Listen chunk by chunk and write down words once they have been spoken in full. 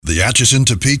The Atchison,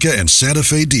 Topeka, and Santa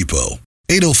Fe Depot,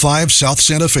 805 South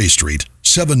Santa Fe Street,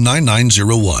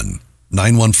 79901,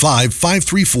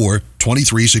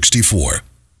 915-534-2364.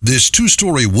 This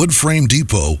two-story wood frame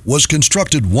depot was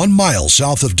constructed 1 mile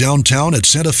south of downtown at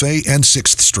Santa Fe and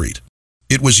 6th Street.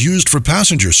 It was used for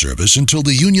passenger service until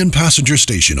the Union Passenger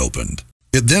Station opened.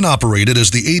 It then operated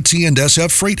as the AT&SF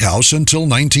Freight House until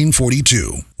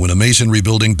 1942, when a masonry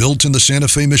building built in the Santa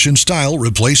Fe Mission style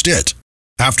replaced it.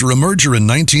 After a merger in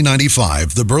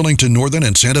 1995, the Burlington Northern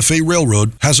and Santa Fe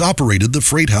Railroad has operated the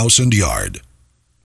freight house and yard.